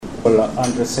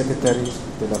Undersecretary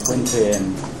de la Fuente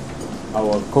and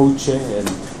our co-chair, and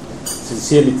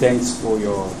sincerely thanks for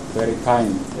your very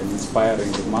kind and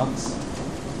inspiring remarks.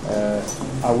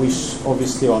 I wish,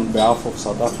 obviously, on behalf of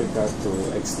South Africa,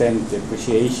 to extend the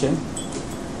appreciation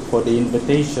for the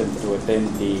invitation to attend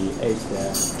the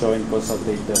 8th Joint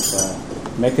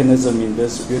Consultative Mechanism in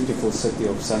this beautiful city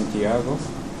of Santiago.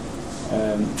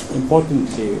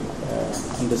 Importantly,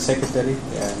 Undersecretary,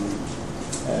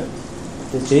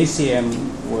 the JCM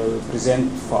will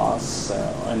present for us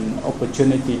an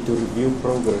opportunity to review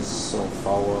progress of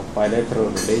our bilateral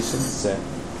relations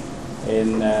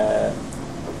and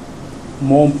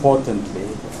more importantly,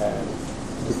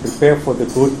 to prepare for the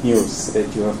good news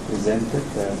that you have presented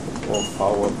of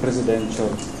our presidential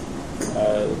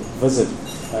visit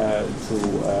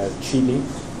to Chile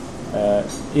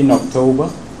in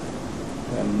October.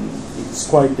 It's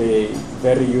quite a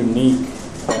very unique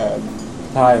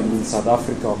time in South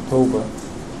Africa, October,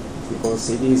 because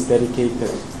it is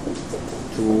dedicated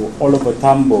to Oliver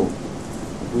Tambo,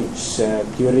 which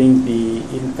during the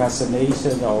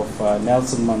incarceration of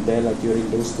Nelson Mandela during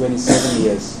those 27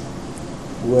 years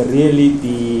were really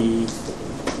the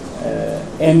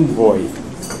envoy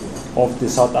of the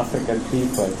South African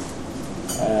people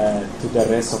to the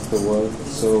rest of the world.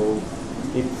 So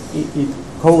it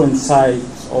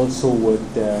coincides also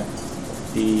with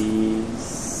the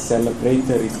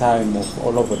celebratory time of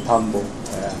Oliver Tambo.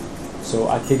 So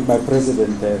I think my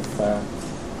president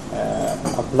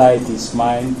have applied his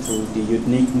mind to the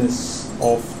uniqueness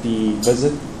of the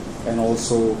visit and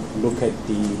also look at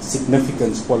the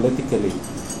significance politically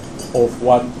of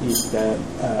what it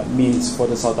means for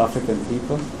the South African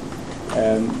people.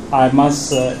 I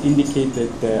must indicate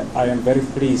that I am very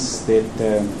pleased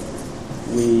that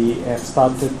we have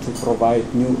started to provide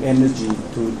new energy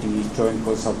to the Joint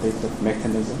Consultative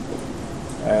Mechanism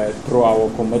through our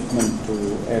commitment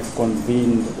to have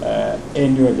convened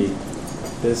annually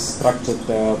this structured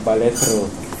bilateral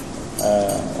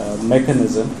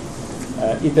mechanism.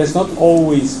 It has not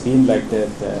always been like that,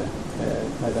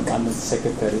 Madam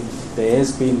Undersecretary. There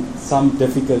has been some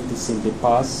difficulties in the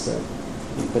past,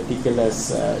 in particular,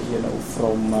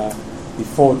 from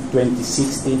before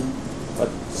 2016. But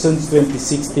since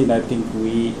 2016, I think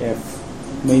we have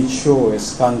made sure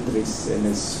as countries and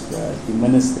as the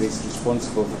ministries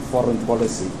responsible for foreign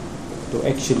policy to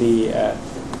actually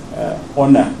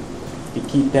honor the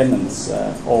key tenets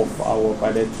of our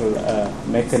bilateral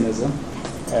mechanism.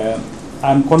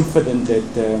 I'm confident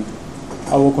that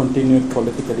our continued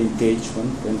political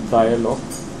engagement and dialogue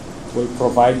will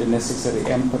provide the necessary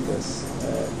impetus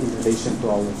in relation to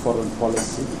our foreign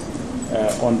policy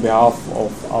on behalf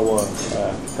of our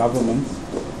government.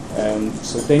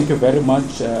 So thank you very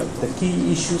much. The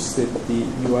key issues that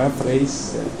you have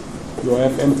raised, you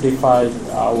have amplified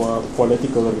our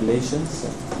political relations.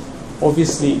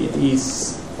 Obviously, it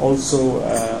is also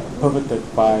pivoted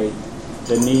by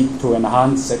the need to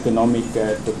enhance economic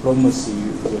diplomacy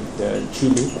with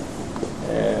Chile.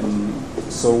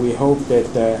 So we hope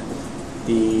that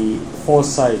the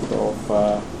foresight of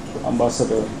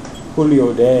Ambassador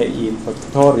Julio there in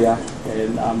Victoria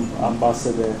and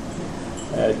Ambassador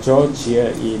George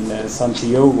here in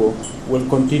Santiago will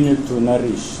continue to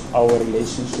nourish our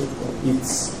relationship.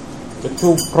 It's the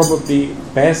two probably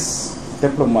best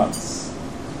diplomats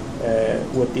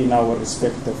within our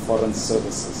respective foreign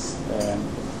services.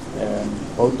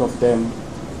 Both of them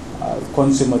are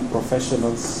consummate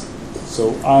professionals.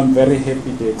 So I'm very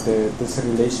happy that this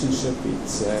relationship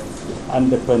is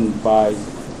underpinned by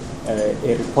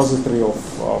a repository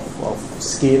of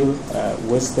skill,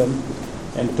 wisdom,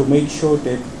 and to make sure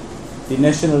that the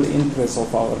national interests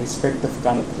of our respective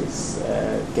countries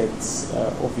gets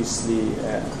obviously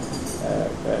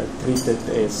treated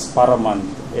as paramount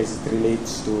as it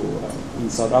relates to in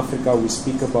South Africa. We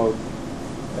speak about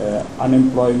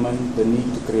unemployment, the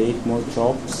need to create more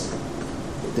jobs,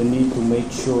 the need to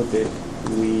make sure that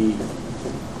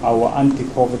our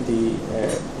anti-poverty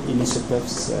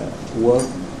initiatives work,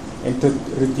 and to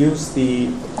reduce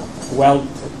the wealth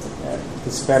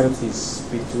disparities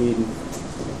between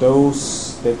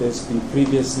those that has been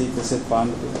previously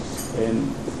disadvantaged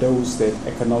and those that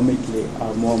economically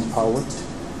are more empowered.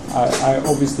 I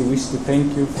obviously wish to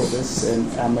thank you for this,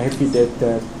 and I'm happy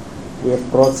that we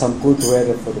have brought some good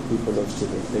weather for the people of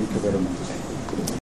Chile. Thank you very much.